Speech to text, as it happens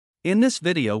In this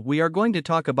video we are going to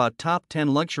talk about top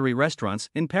 10 luxury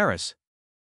restaurants in Paris.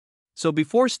 So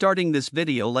before starting this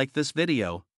video, like this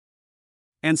video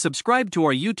and subscribe to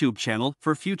our YouTube channel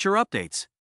for future updates.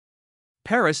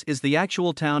 Paris is the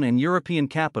actual town and European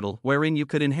capital wherein you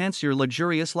could enhance your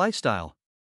luxurious lifestyle.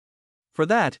 For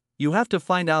that, you have to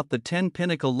find out the 10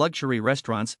 pinnacle luxury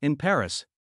restaurants in Paris.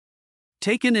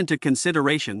 Taken into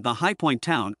consideration the highpoint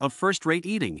town of first-rate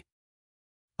eating.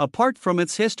 Apart from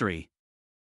its history,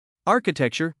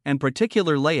 architecture, and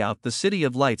particular layout, the City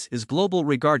of Lights is global,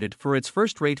 regarded for its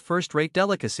first-rate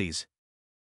delicacies.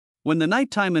 When the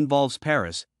nighttime involves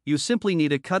Paris, you simply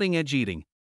need a cutting-edge eating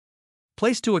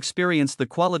place to experience the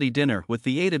quality dinner with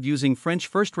the aid of using French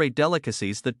first-rate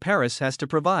delicacies that Paris has to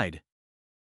provide.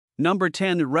 Number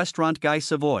 10. Restaurant Guy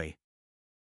Savoy.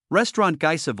 Restaurant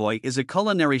Guy Savoy is a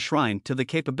culinary shrine to the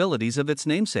capabilities of its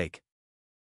namesake.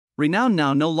 Renowned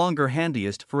now no longer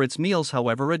handiest for its meals,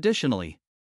 however, additionally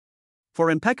for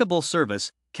impeccable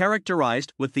service,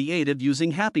 characterized with the aid of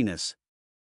using happiness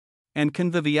and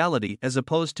conviviality as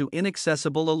opposed to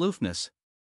inaccessible aloofness.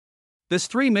 This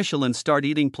 3 Michelin-starred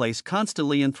eating place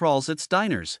constantly enthralls its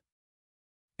diners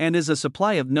and is a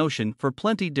supply of notion for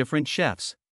plenty different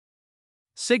chefs.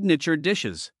 Signature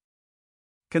dishes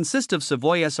consist of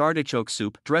Savoy's artichoke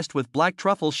soup dressed with black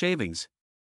truffle shavings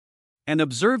and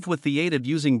observed with the aid of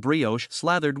using brioche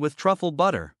slathered with truffle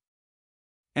butter,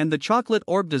 and the chocolate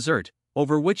orb dessert,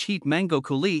 over which heat mango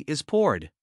coulis is poured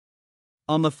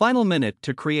on the final minute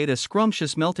to create a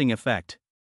scrumptious melting effect.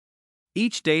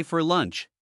 Each day for lunch,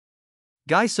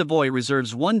 Guy Savoy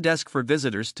reserves one desk for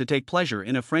visitors to take pleasure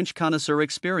in a French connoisseur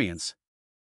experience.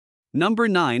 Number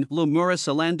 9. Le Maurice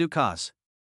Alain Ducasse.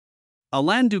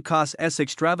 Alain Ducasse's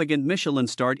extravagant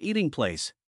Michelin-starred eating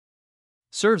place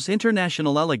serves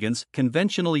international elegance,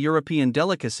 conventional European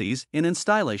delicacies in an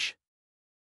stylish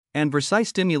and Versailles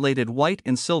stimulated white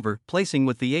and silver placing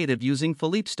with the aid of using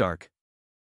Philippe Starck.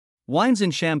 Wines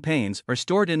and champagnes are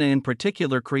stored in an in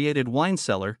particular created wine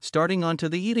cellar starting onto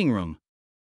the eating room,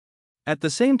 at the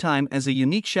same time as a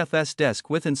unique chef's desk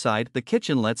with inside the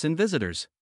kitchen lets in visitors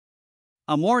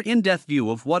a more in-depth view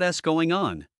of what's going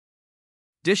on.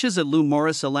 Dishes at Le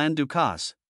Maurice Alain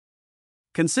Ducasse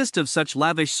consist of such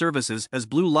lavish services as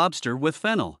blue lobster with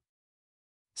fennel,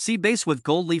 sea bass with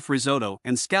gold leaf risotto,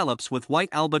 and scallops with white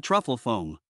Alba truffle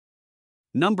foam.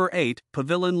 Number 8.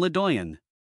 Pavillon Le Doyen.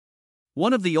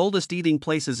 One of the oldest eating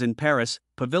places in Paris,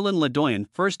 Pavillon Le Doyen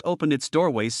first opened its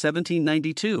doorways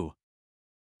 1792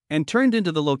 and turned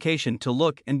into the location to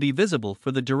look and be visible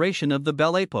for the duration of the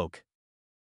Belle Époque.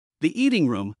 The eating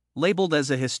room, labeled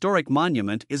as a historic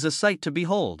monument, is a sight to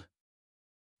behold,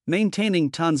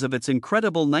 maintaining tons of its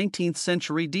incredible 19th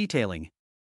century detailing.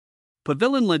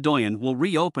 Pavillon Le Doyen will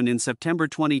reopen in September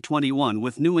 2021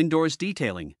 with new indoors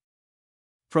detailing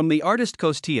from the artist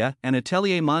Costia and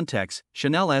Atelier Montex,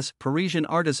 Chanel's Parisian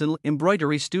artisan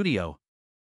embroidery studio.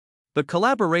 The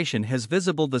collaboration has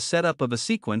visible the setup of a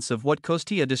sequence of what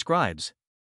Costia describes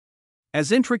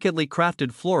as intricately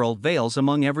crafted floral veils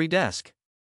among every desk.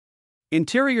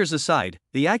 Interiors aside,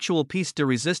 the actual piece de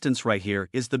resistance right here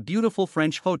is the beautiful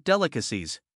French haute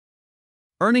delicacies.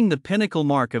 Earning the pinnacle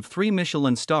mark of 3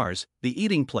 Michelin stars, the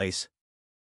eating place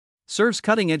serves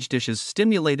cutting-edge dishes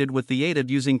stimulated with the aid of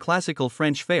using classical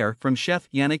French fare from chef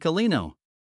Yannick Alino.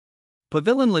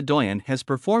 Pavillon Le Doyen has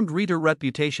performed reader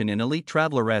reputation in elite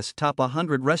travelers' top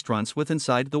 100 restaurants with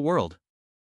inside the world.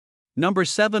 Number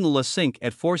 7. Le Cinq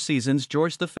at Four Seasons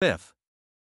Georges V.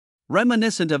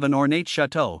 Reminiscent of an ornate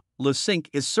chateau, Le Cinq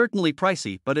is certainly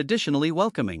pricey but additionally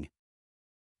welcoming.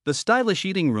 The stylish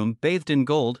eating room bathed in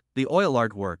gold, the oil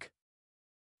artwork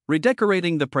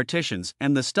redecorating the partitions,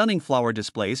 and the stunning flower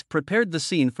displays prepared the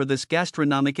scene for this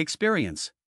gastronomic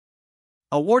experience.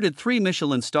 Awarded 3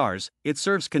 Michelin stars, it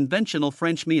serves conventional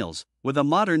French meals with a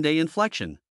modern-day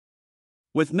inflection,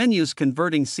 with menus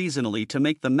converting seasonally to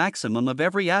make the maximum of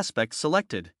every aspect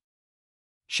selected.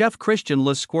 Chef Christian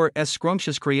Lesquer's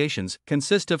scrumptious creations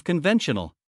consist of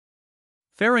conventional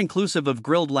fare inclusive of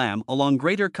grilled lamb along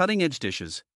greater cutting-edge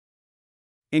dishes,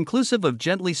 inclusive of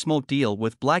gently smoked eel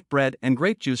with black bread and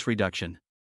grape juice reduction.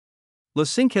 Le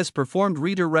Cinq has performed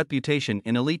reader reputation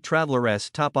in elite travelers'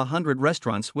 top 100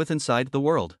 restaurants with inside the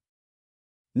world.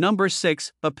 Number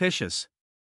 6. Apicius.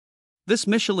 This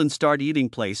Michelin-starred eating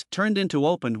place turned into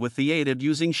opened with the aid of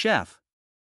using chef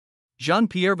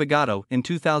Jean-Pierre Vigato in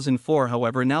 2004,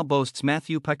 however now boasts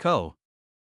Mathieu Pacot,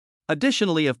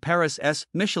 additionally of Paris'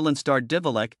 Michelin-starred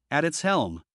Divalec at its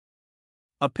helm.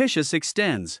 Apicius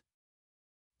extends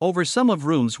over some of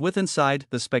rooms with inside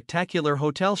the spectacular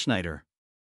Hotel Schneider,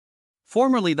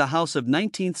 formerly the house of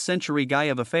 19th century guy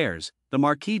of affairs, the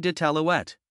Marquis de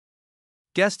Talouet.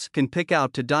 guests can pick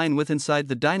out to dine with inside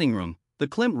the dining room, the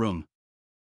Klimt room.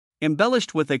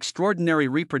 Embellished with extraordinary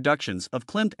reproductions of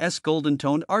Klimt's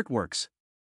golden-toned artworks.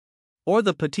 Or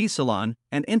the Petit Salon,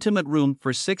 an intimate room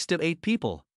for 6 to 8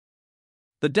 people.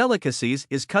 The Delicacies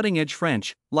is cutting-edge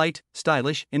French, light,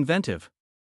 stylish, inventive.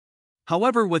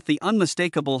 However, with the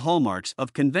unmistakable hallmarks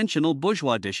of conventional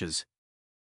bourgeois dishes.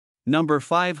 Number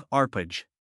 5. Arpage.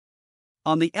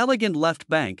 On the elegant left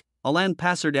bank, Alain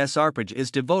Passard's arpage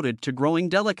is devoted to growing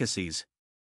delicacies.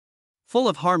 Full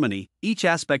of harmony, each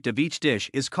aspect of each dish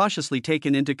is cautiously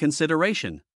taken into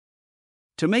consideration.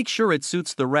 To make sure it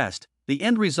suits the rest, the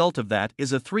end result of that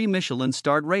is a 3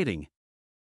 Michelin-starred rating.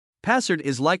 Passard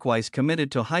is likewise committed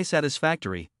to high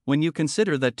satisfactory, when you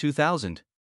consider that 2000.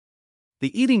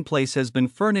 The eating place has been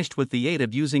furnished with the aid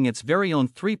of using its very own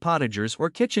 3 pottagers or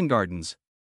kitchen gardens,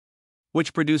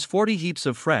 which produce 40 heaps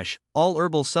of fresh,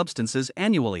 all-herbal substances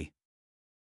annually.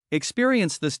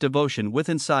 Experience this devotion with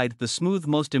inside the smooth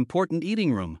most important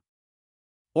eating room.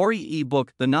 Or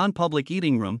book the non-public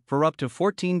eating room for up to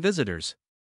 14 visitors.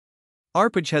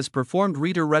 Arpage has performed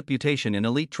reader reputation in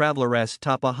elite travelers'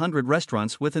 top 100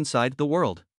 restaurants with inside the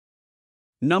world.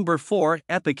 Number 4.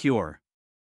 Epicure.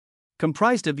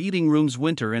 Comprised of eating rooms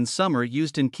winter and summer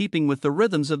used in keeping with the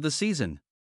rhythms of the season.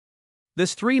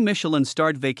 This 3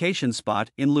 Michelin-starred vacation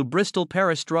spot in Le Bristol,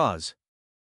 Paris draws.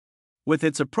 With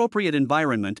its appropriate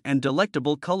environment and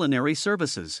delectable culinary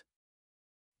services.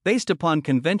 Based upon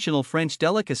conventional French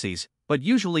delicacies, but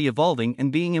usually evolving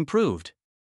and being improved.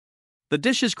 The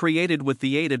dishes created with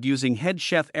the aid of using head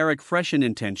chef Eric Freshen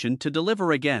intention to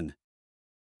deliver again.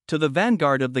 To the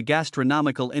vanguard of the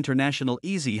gastronomical international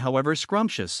easy however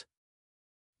scrumptious.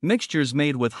 Mixtures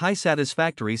made with high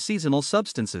satisfactory seasonal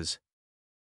substances.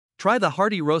 Try the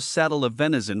hearty roast saddle of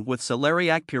venison with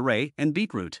celeriac puree and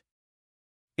beetroot.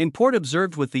 Import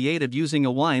observed with the aid of using a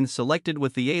wine selected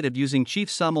with the aid of using Chief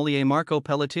Sommelier Marco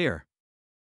Pelletier.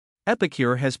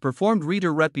 Epicure has performed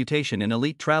reader reputation in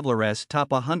elite travelers'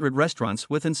 top 100 restaurants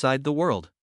with inside the world.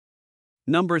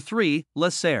 Number 3. Le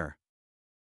Serre.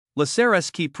 Le Serre's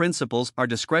key principles are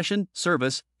discretion,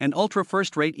 service, and ultra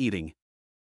first-rate eating.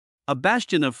 A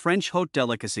bastion of French haute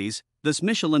delicacies, this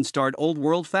Michelin-starred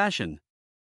old-world fashion.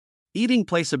 Eating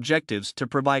place objectives to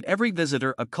provide every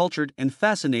visitor a cultured and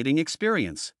fascinating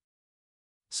experience.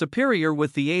 Superior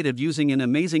with the aid of using an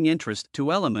amazing interest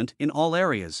to element in all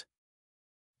areas.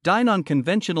 Dine on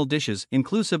conventional dishes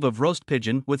inclusive of roast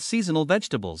pigeon with seasonal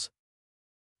vegetables.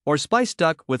 Or spiced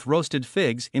duck with roasted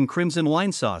figs in crimson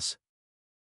wine sauce.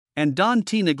 And don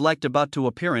tea neglect about to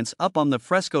appearance up on the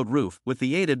frescoed roof with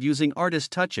the aid of using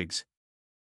artist touches,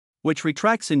 which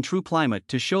retracts in true climate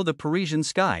to show the Parisian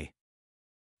sky.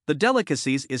 The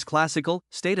Delicacies is classical,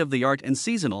 state-of-the-art and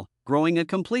seasonal, growing a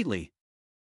completely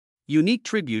unique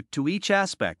tribute to each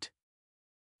aspect.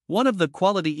 One of the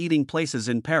quality eating places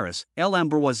in Paris,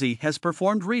 L'Ambroisie has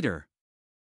performed reader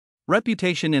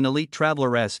reputation in elite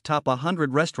travelers' top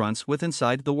 100 restaurants with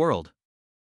inside the world.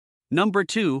 Number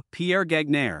 2. Pierre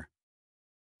Gagnaire.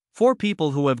 For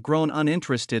people who have grown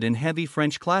uninterested in heavy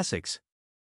French classics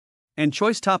and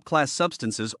choice top-class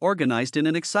substances organized in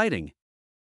an exciting,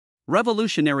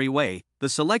 revolutionary way, the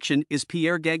selection is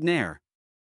Pierre Gagnaire.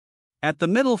 At the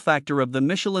middle factor of the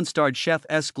Michelin-starred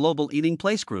chef's global eating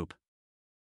place group.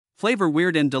 Flavor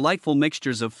weird and delightful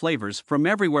mixtures of flavors from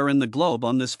everywhere in the globe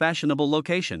on this fashionable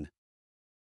location.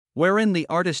 Wherein the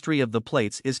artistry of the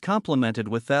plates is complemented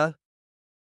with the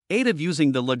aid of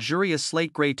using the luxurious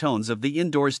slate gray tones of the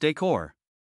indoors decor.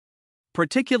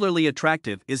 Particularly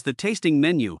attractive is the tasting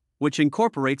menu, which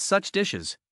incorporates such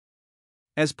dishes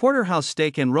as porterhouse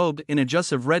steak enrobed in a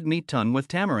juice of red meat tongue with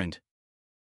tamarind,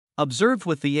 observed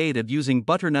with the aid of using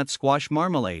butternut squash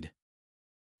marmalade.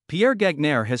 Pierre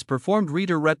Gagnaire has performed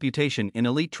reader reputation in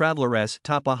elite travelers'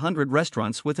 top 100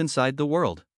 restaurants with inside the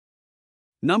world.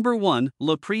 Number 1.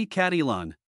 Le Prix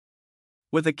Catillon.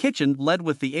 With a kitchen led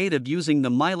with the aid of using the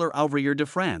Miller Ouvrier de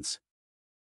France,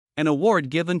 an award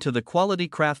given to the quality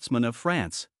craftsmen of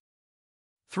France.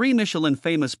 3 Michelin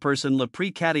famous person Le Prix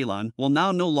Catillon will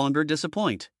now no longer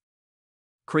disappoint.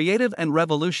 Creative and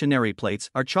revolutionary plates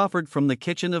are chauffeured from the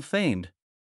kitchen of famed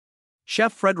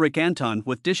Chef Frederic Anton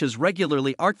with dishes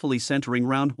regularly artfully centering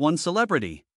round one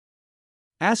celebrity.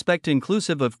 Aspect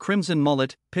inclusive of crimson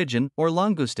mullet, pigeon, or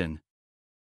langoustine.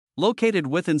 Located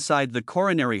with inside the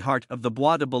coronary heart of the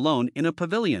Bois de Boulogne in a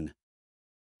pavilion.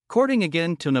 Courting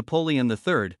again to Napoleon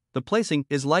III, the placing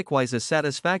is likewise a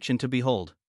satisfaction to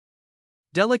behold.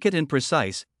 Delicate and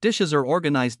precise, dishes are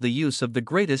organized the use of the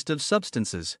greatest of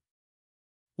substances.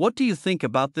 What do you think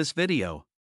about this video?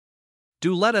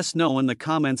 Do let us know in the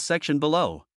comments section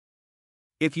below.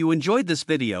 If you enjoyed this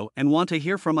video and want to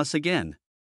hear from us again,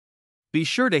 Be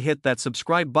sure to hit that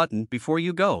subscribe button before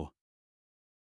you go.